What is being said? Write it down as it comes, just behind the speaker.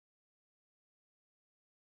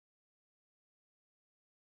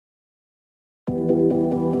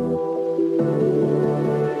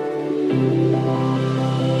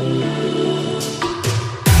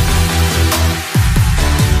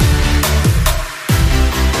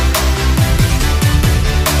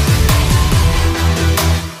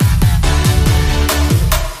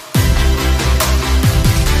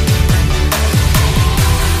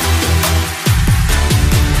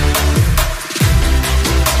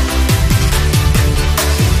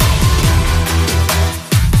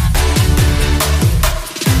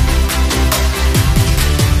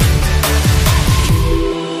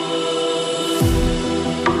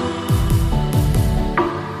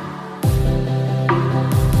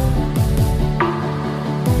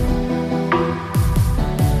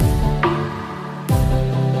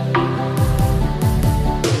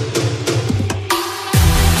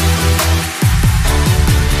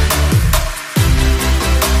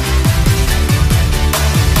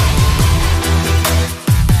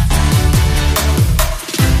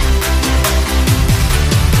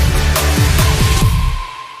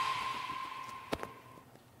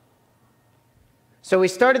So we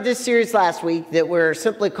started this series last week that we're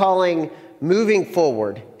simply calling Moving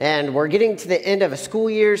Forward. And we're getting to the end of a school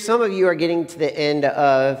year. Some of you are getting to the end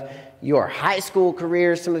of your high school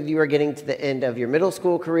career. Some of you are getting to the end of your middle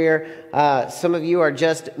school career. Some of you are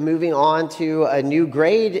just moving on to a new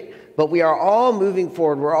grade. But we are all moving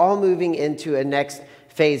forward. We're all moving into a next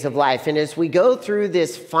phase of life. And as we go through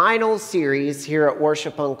this final series here at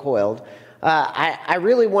Worship Uncoiled, I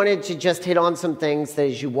really wanted to just hit on some things that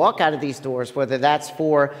as you walk out of these doors, whether that's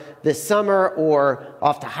for the summer or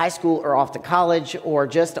off to high school or off to college or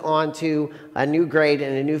just on to a new grade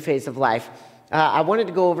and a new phase of life, I wanted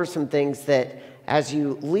to go over some things that as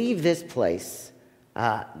you leave this place,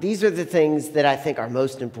 these are the things that I think are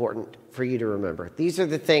most important for you to remember. These are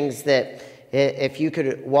the things that if you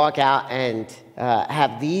could walk out and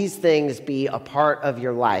have these things be a part of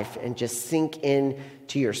your life and just sink in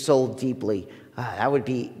to your soul deeply, that would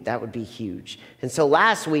be huge. And so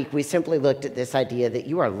last week we simply looked at this idea that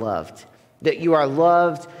you are loved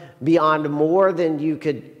beyond more than you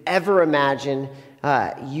could ever imagine.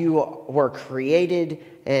 You were created,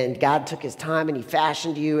 and God took His time and He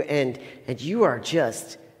fashioned you, and you are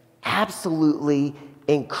just absolutely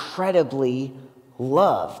incredibly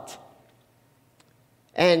loved.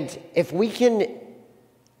 And if we can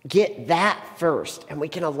get that first, and we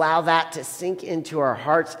can allow that to sink into our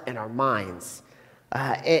hearts and our minds,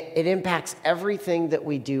 it impacts everything that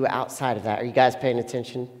we do outside of that. Are you guys paying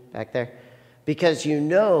attention back there? Because you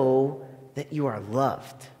know that you are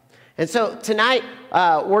loved. And so tonight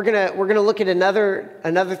we're gonna look at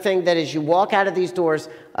another thing that as you walk out of these doors,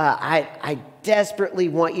 I desperately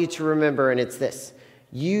want you to remember, and it's this: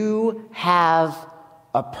 you have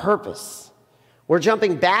a purpose. We're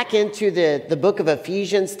jumping back into the book of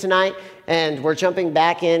Ephesians tonight, and we're jumping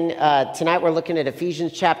back in. Tonight we're looking at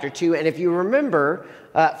Ephesians chapter 2, and if you remember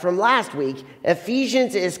from last week,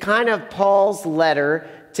 Ephesians is kind of Paul's letter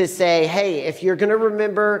to say, hey, if you're going to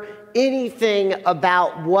remember anything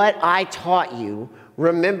about what I taught you,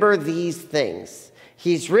 remember these things.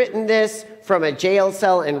 He's written this from a jail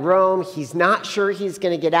cell in Rome. He's not sure he's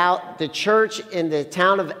going to get out. The church in the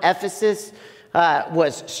town of Ephesus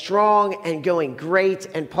was strong and going great,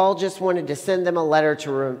 and Paul just wanted to send them a letter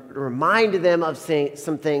to remind them of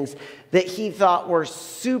some things that he thought were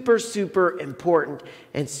super, super important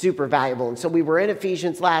and super valuable. And so we were in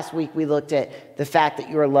Ephesians last week. We looked at the fact that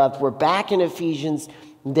you are loved. We're back in Ephesians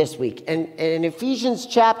this week. And in Ephesians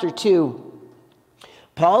chapter 2,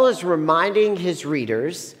 Paul is reminding his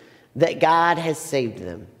readers that God has saved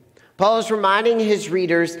them. Paul is reminding his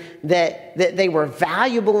readers that they were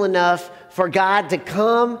valuable enough for God to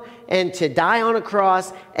come and to die on a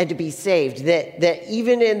cross and to be saved. That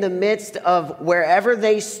even in the midst of wherever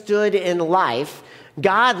they stood in life,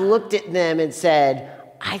 God looked at them and said,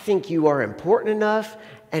 I think you are important enough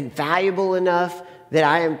and valuable enough that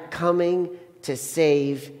I am coming to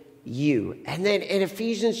save you. And then in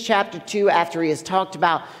Ephesians chapter 2, after he has talked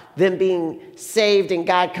about them being saved and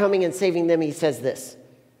God coming and saving them, he says this: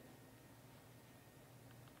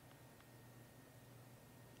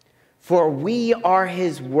 for we are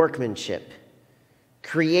His workmanship,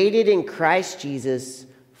 created in Christ Jesus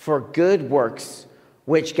for good works,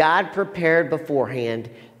 which God prepared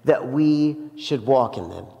beforehand that we should walk in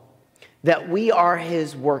them. That we are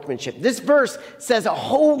His workmanship. This verse says a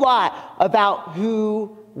whole lot about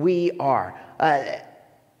who we are.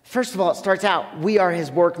 First of all, it starts out, we are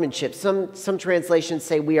His workmanship. Some translations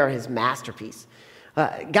say we are His masterpiece.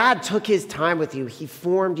 God took His time with you. He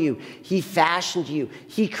formed you. He fashioned you.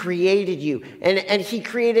 He created you. And He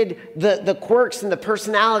created the quirks and the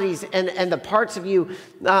personalities and the parts of you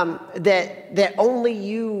that only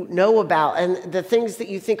you know about, and the things that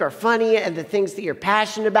you think are funny and the things that you're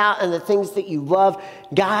passionate about and the things that you love.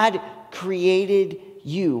 God created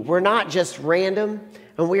you. We're not just random,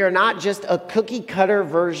 and we are not just a cookie cutter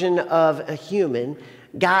version of a human.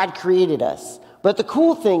 God created us. But the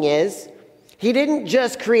cool thing is, He didn't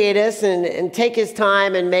just create us and take His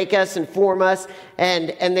time and make us and form us and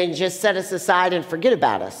then just set us aside and forget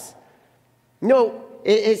about us. No,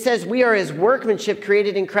 it says we are His workmanship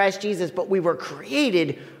created in Christ Jesus, but we were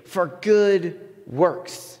created for good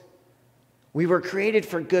works. We were created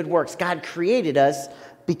for good works. God created us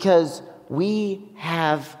because we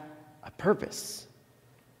have a purpose.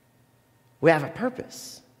 We have a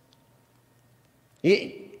purpose.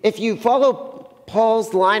 If you follow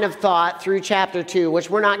Paul's line of thought through chapter 2, which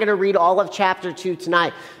we're not going to read all of chapter 2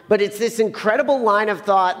 tonight, but it's this incredible line of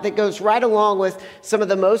thought that goes right along with some of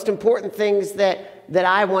the most important things that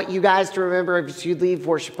I want you guys to remember as you leave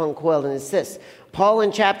Worship Uncoiled, and it's this. Paul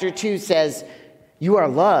in chapter 2 says, you are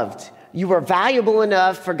loved. You are valuable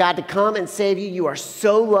enough for God to come and save you. You are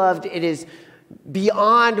so loved. It is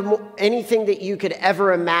beyond anything that you could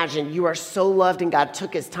ever imagine. You are so loved, and God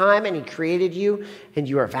took his time and he created you, and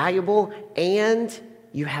you are valuable, and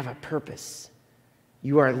you have a purpose.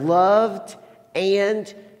 You are loved,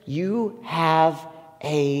 and you have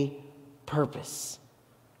a purpose.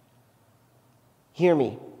 Hear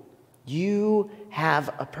me. You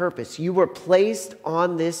have a purpose. You were placed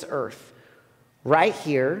on this earth right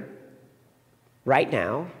here, right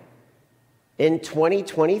now, in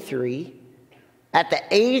 2023, at the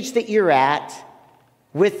age that you're at,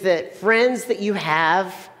 with the friends that you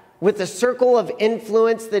have, with the circle of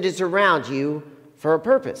influence that is around you for a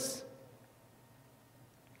purpose.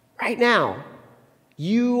 Right now,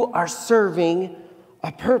 you are serving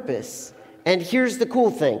a purpose. And here's the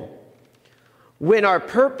cool thing. When our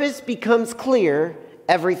purpose becomes clear,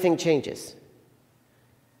 everything changes.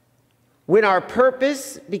 When our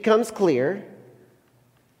purpose becomes clear,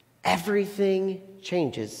 everything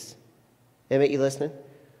changes. Emmett, you listening?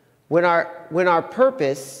 When our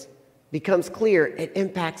purpose becomes clear, it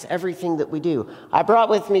impacts everything that we do. I brought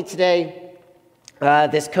with me today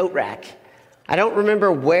this coat rack. I don't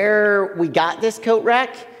remember where we got this coat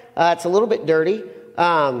rack. It's a little bit dirty.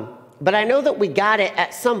 But I know that we got it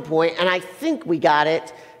at some point, and I think we got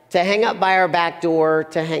it to hang up by our back door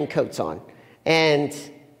to hang coats on. And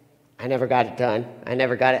I never got it done. I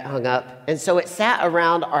never got it hung up. And so it sat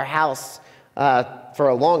around our house for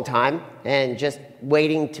a long time and just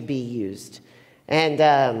waiting to be used. And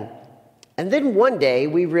then one day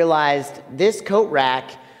we realized this coat rack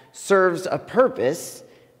serves a purpose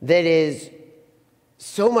that is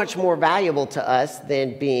so much more valuable to us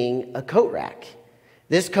than being a coat rack.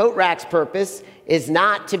 This coat rack's purpose is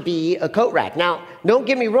not to be a coat rack. Now, don't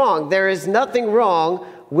get me wrong. There is nothing wrong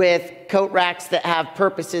with coat racks that have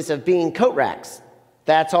purposes of being coat racks.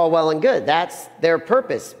 That's all well and good. That's their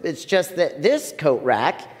purpose. It's just that this coat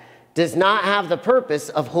rack does not have the purpose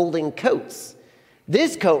of holding coats.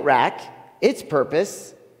 This coat rack, its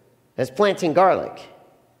purpose is planting garlic.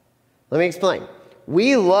 Let me explain.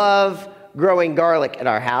 We love growing garlic at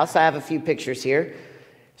our house. I have a few pictures here.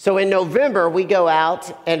 So in November, we go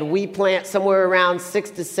out and we plant somewhere around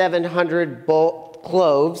 600 to 700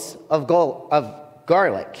 cloves of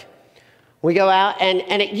garlic. We go out, and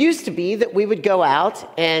it used to be that we would go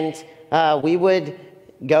out and we would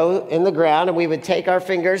go in the ground and we would take our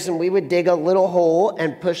fingers and we would dig a little hole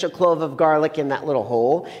and push a clove of garlic in that little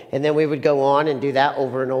hole. And then we would go on and do that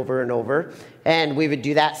over and over and over. And we would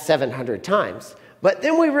do that 700 times. But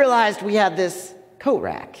then we realized we had this coat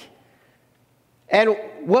rack. And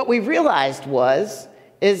what we realized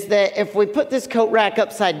is that if we put this coat rack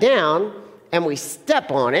upside down and we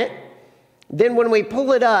step on it, then when we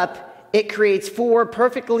pull it up, it creates 4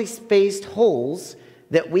 perfectly spaced holes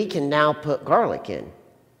that we can now put garlic in.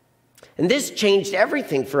 And this changed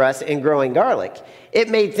everything for us in growing garlic. It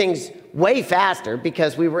made things way faster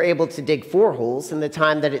because we were able to dig 4 holes in the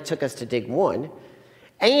time that it took us to dig 1.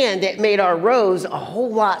 And it made our rows a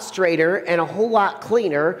whole lot straighter and a whole lot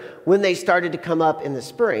cleaner when they started to come up in the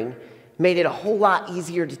spring. Made it a whole lot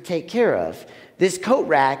easier to take care of. This coat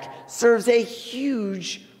rack serves a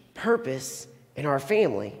huge purpose in our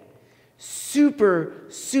family. Super,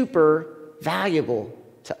 super valuable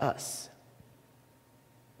to us.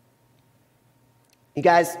 You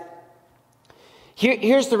guys,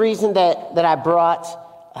 here's the reason that I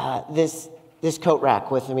brought this coat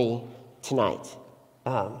rack with me tonight.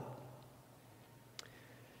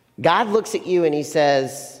 God looks at you and he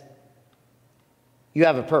says, you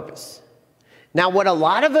have a purpose. Now, what a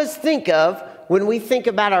lot of us think of when we think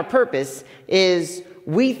about our purpose is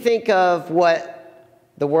we think of what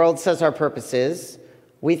the world says our purpose is.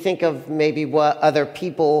 We think of maybe what other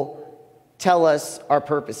people tell us our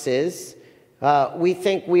purpose is. We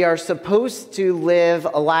think we are supposed to live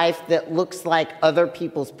a life that looks like other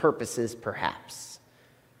people's purposes, perhaps.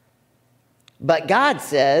 But God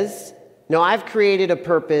says, no, I've created a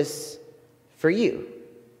purpose for you.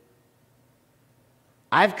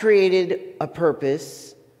 I've created a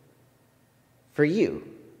purpose for you.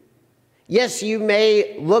 Yes, you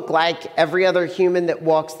may look like every other human that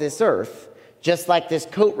walks this earth, just like this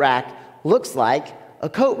coat rack looks like a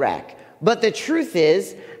coat rack. But the truth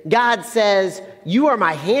is, God says, you are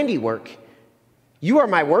my handiwork. You are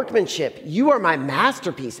my workmanship. You are my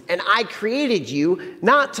masterpiece. And I created you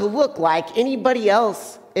not to look like anybody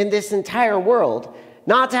else in this entire world,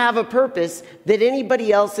 not to have a purpose that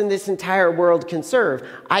anybody else in this entire world can serve.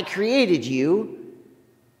 I created you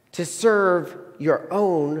to serve your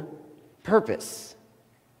own purpose.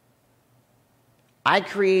 I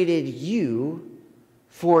created you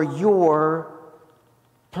for your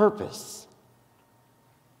purpose.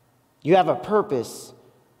 You have a purpose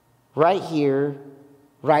right here,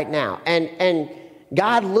 right now. And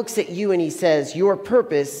God looks at you and he says, your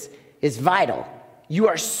purpose is vital. You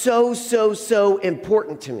are so, so, so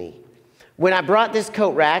important to me. When I brought this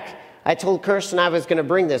coat rack, I told Kirsten I was going to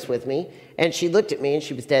bring this with me. And she looked at me and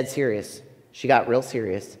she was dead serious. She got real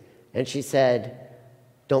serious. And she said,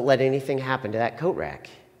 don't let anything happen to that coat rack,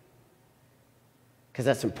 because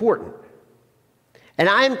that's important. And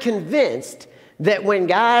I'm convinced that when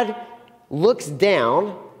God looks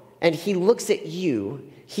down and he looks at you,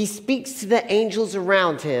 he speaks to the angels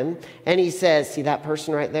around him and he says, see that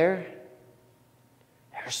person right there?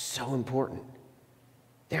 They're so important.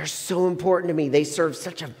 They're so important to me. They serve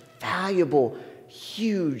such a valuable,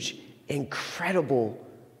 huge, incredible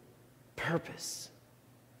purpose.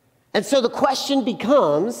 And so the question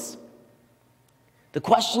becomes,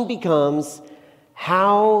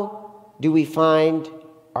 how do we find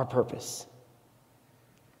our purpose?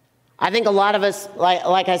 I think a lot of us,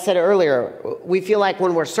 like I said earlier, we feel like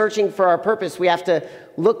when we're searching for our purpose, we have to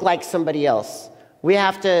look like somebody else. We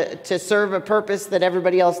have to serve a purpose that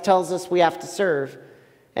everybody else tells us we have to serve.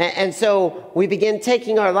 And so we begin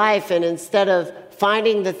taking our life, and instead of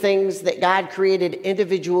finding the things that God created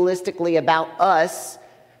individualistically about us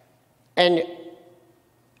and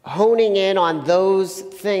honing in on those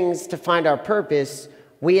things to find our purpose,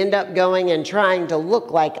 we end up going and trying to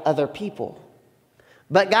look like other people.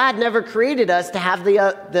 But God never created us to have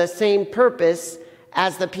the same purpose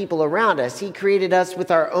as the people around us. He created us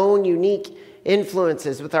with our own unique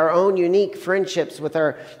influences, with our own unique friendships, with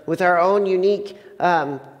our own unique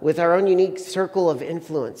circle of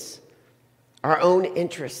influence, our own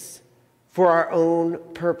interests, for our own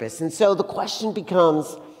purpose. And so the question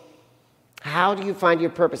becomes, how do you find your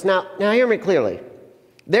purpose? Now hear me clearly.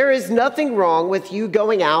 There is nothing wrong with you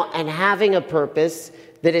going out and having a purpose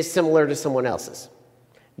that is similar to someone else's.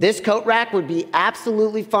 This coat rack would be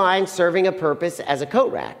absolutely fine serving a purpose as a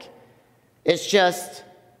coat rack. It's just,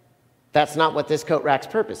 that's not what this coat rack's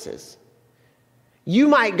purpose is. You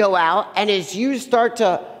might go out, and as you start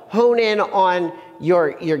to hone in on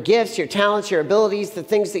your gifts, your talents, your abilities, the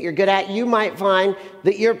things that you're good at, you might find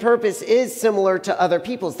that your purpose is similar to other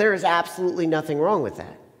people's. There is absolutely nothing wrong with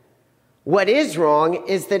that. What is wrong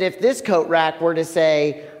is that if this coat rack were to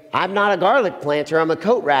say, I'm not a garlic planter, I'm a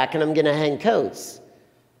coat rack, and I'm going to hang coats.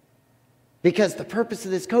 Because the purpose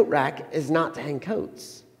of this coat rack is not to hang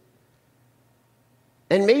coats.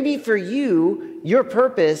 And maybe for you, your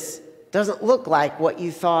purpose doesn't look like what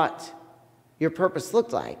you thought your purpose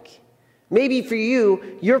looked like. Maybe for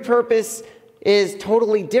you, your purpose is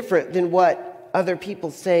totally different than what other people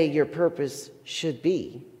say your purpose should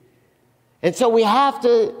be. And so we have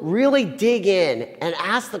to really dig in and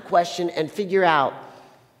ask the question and figure out,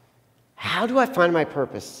 how do I find my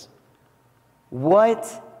purpose?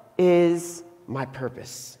 What is my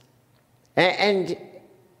purpose? And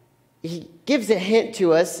he gives a hint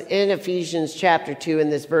to us in Ephesians chapter 2 in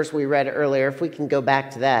this verse we read earlier. If we can go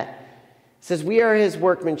back to that. It says, we are his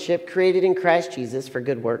workmanship, created in Christ Jesus for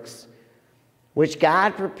good works, which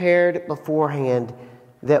God prepared beforehand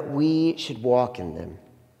that we should walk in them.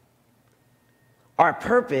 Our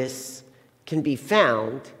purpose can be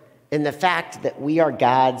found in the fact that we are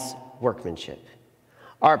God's workmanship.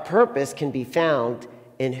 Our purpose can be found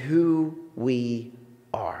in who we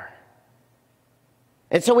are.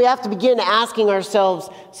 And so we have to begin asking ourselves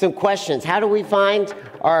some questions. How do we find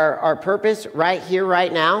our purpose right here,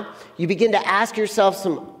 right now? You begin to ask yourself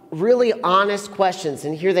some really honest questions,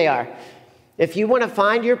 and here they are. If you want to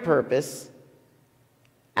find your purpose,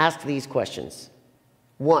 ask these questions.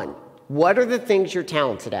 1, what are the things you're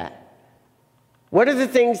talented at? What are the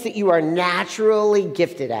things that you are naturally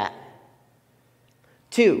gifted at?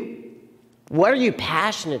 2, what are you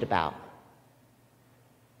passionate about?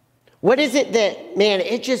 What is it that, man,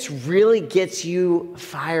 it just really gets you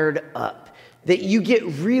fired up, that you get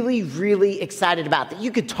really, really excited about, that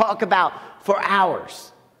you could talk about for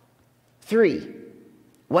hours? 3,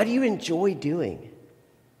 what do you enjoy doing?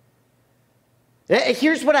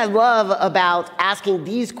 Here's what I love about asking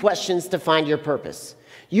these questions to find your purpose.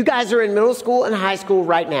 You guys are in middle school and high school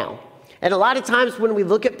right now. And a lot of times when we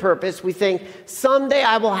look at purpose, we think, someday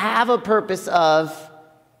I will have a purpose of...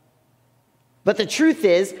 But the truth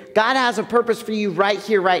is, God has a purpose for you right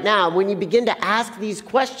here, right now. When you begin to ask these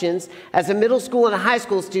questions as a middle school and a high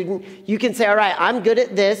school student, you can say, all right, I'm good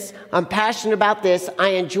at this. I'm passionate about this. I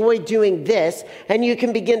enjoy doing this. And you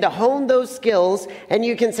can begin to hone those skills. And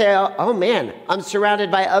you can say, oh man, I'm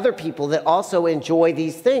surrounded by other people that also enjoy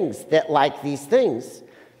these things, that like these things.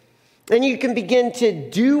 And you can begin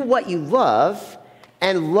to do what you love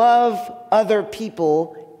and love other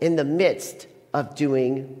people in the midst of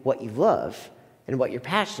doing what you love. and what you're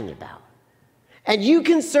passionate about. And you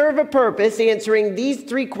can serve a purpose answering these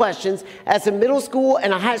 3 questions as a middle school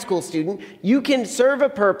and a high school student. You can serve a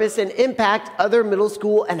purpose and impact other middle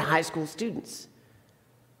school and high school students.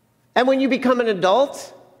 And when you become an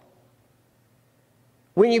adult,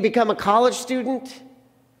 when you become a college student,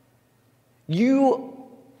 you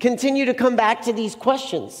continue to come back to these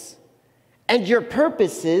questions, and your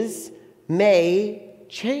purposes may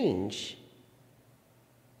change.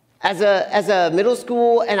 As a middle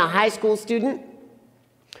school and a high school student,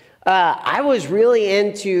 I was really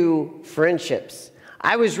into friendships.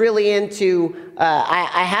 I was really into,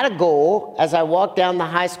 I had a goal as I walked down the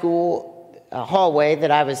high school hallway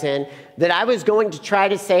that I was in, that I was going to try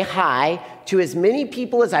to say hi to as many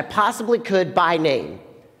people as I possibly could by name.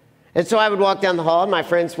 And so I would walk down the hall, and my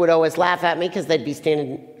friends would always laugh at me because they'd be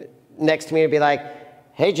standing next to me and be like,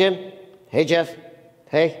 "Hey, Jim. Hey, Jeff.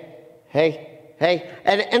 Hey.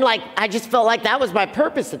 And like, I just felt like that was my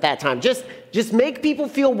purpose at that time. Just make people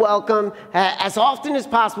feel welcome as often as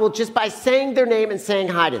possible just by saying their name and saying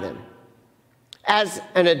hi to them. As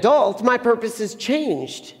an adult, my purpose has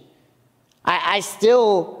changed. I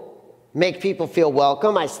still make people feel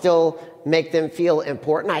welcome. I still make them feel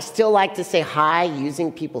important. I still like to say hi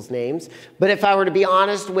using people's names. But if I were to be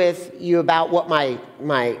honest with you about what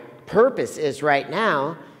my purpose is right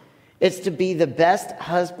now, it's to be the best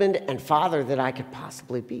husband and father that I could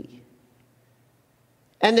possibly be.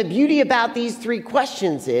 And the beauty about these 3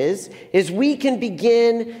 questions is we can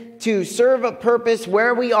begin to serve a purpose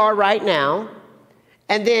where we are right now,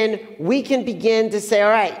 and then we can begin to say, all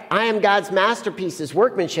right, I am God's masterpiece, His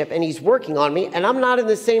workmanship, and He's working on me, and I'm not in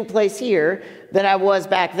the same place here that I was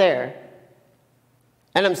back there,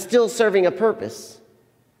 and I'm still serving a purpose.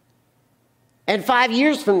 And 5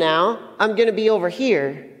 years from now, I'm going to be over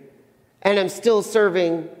here, and I'm still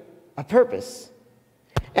serving a purpose.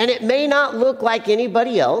 And it may not look like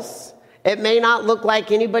anybody else. It may not look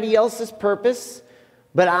like anybody else's purpose,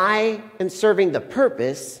 but I am serving the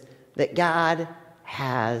purpose that God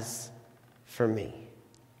has for me.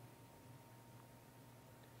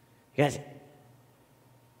 You guys,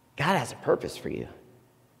 God has a purpose for you.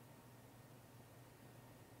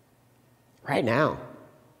 Right now.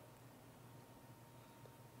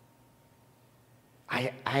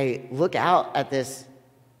 I look out at this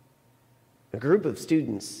group of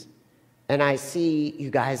students, and I see you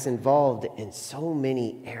guys involved in so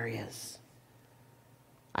many areas.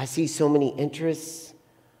 I see so many interests.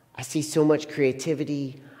 I see so much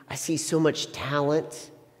creativity. I see so much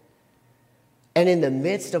talent. And in the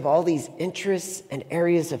midst of all these interests and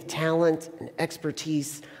areas of talent and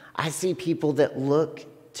expertise, I see people that look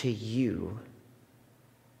to you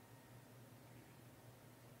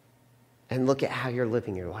and look at how you're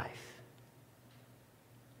living your life.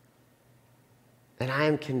 And I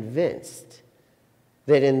am convinced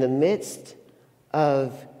that in the midst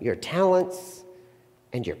of your talents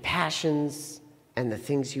and your passions and the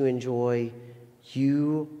things you enjoy,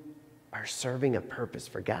 you are serving a purpose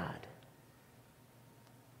for God.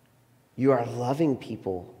 You are loving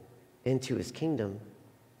people into His kingdom.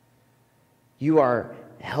 You are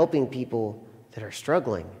helping people that are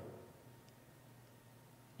struggling.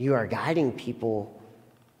 You are guiding people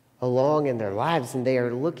along in their lives, and they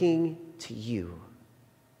are looking to you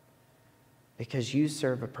because you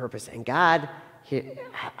serve a purpose. And God,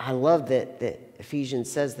 I love that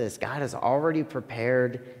Ephesians says this, God has already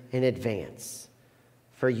prepared in advance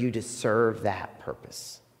for you to serve that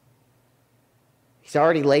purpose. He's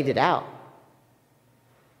already laid it out.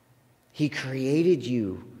 He created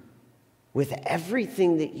you with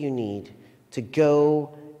everything that you need to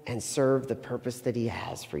go and serve the purpose that He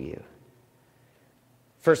has for you.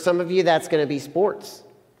 For some of you, that's going to be sports.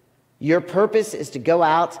 Your purpose is to go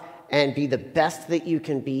out and be the best that you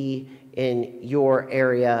can be in your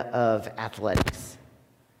area of athletics.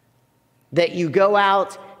 That you go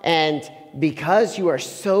out, and because you are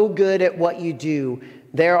so good at what you do,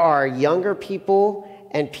 there are younger people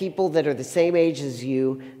and people that are the same age as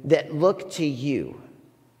you that look to you,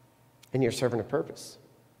 and you're serving a purpose.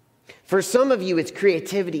 For some of you, it's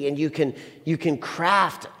creativity, and you can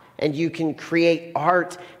craft, and you can create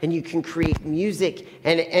art, and you can create music,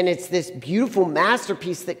 and it's this beautiful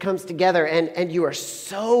masterpiece that comes together, and you are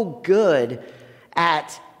so good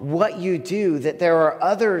at what you do that there are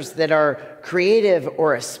others that are creative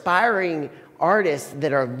or aspiring artists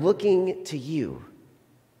that are looking to you.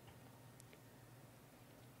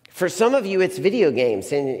 For some of you, it's video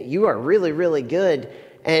games, and you are really, really good,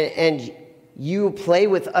 and you play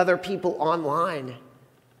with other people online.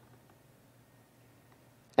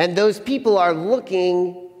 And those people are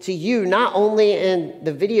looking to you, not only in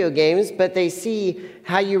the video games, but they see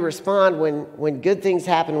how you respond when good things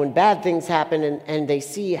happen, when bad things happen, and they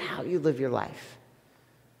see how you live your life.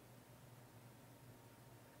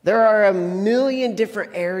 There are a million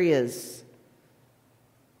different areas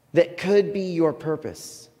that could be your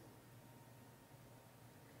purpose.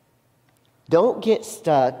 Don't get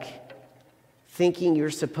stuck thinking you're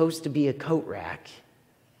supposed to be a coat rack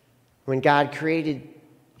when God created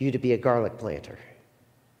you to be a garlic planter.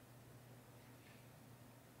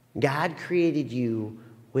 God created you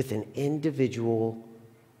with an individual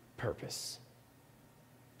purpose.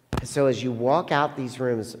 And so as you walk out these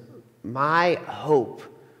rooms, my hope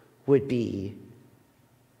would be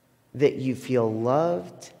that you feel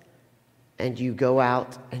loved and you go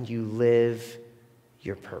out and you live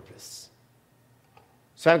your purpose.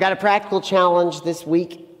 So I've got a practical challenge this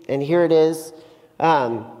week, and here it is.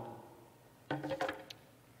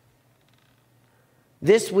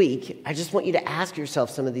 This week, I just want you to ask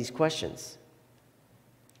yourself some of these questions.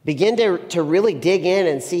 Begin to really dig in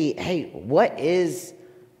and see, hey, what is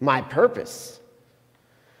my purpose?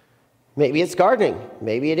 Maybe it's gardening.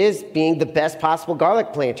 Maybe it is being the best possible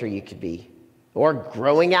garlic planter you could be. Or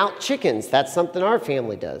growing out chickens. That's something our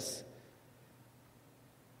family does.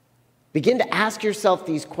 Begin to ask yourself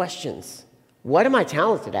these questions. What am I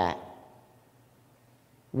talented at?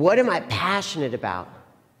 What am I passionate about?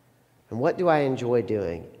 And what do I enjoy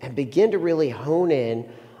doing? And begin to really hone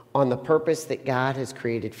in on the purpose that God has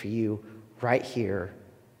created for you right here,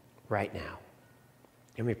 right now.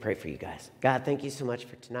 Let me pray for you guys. God, thank you so much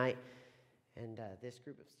for tonight and this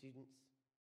group of students.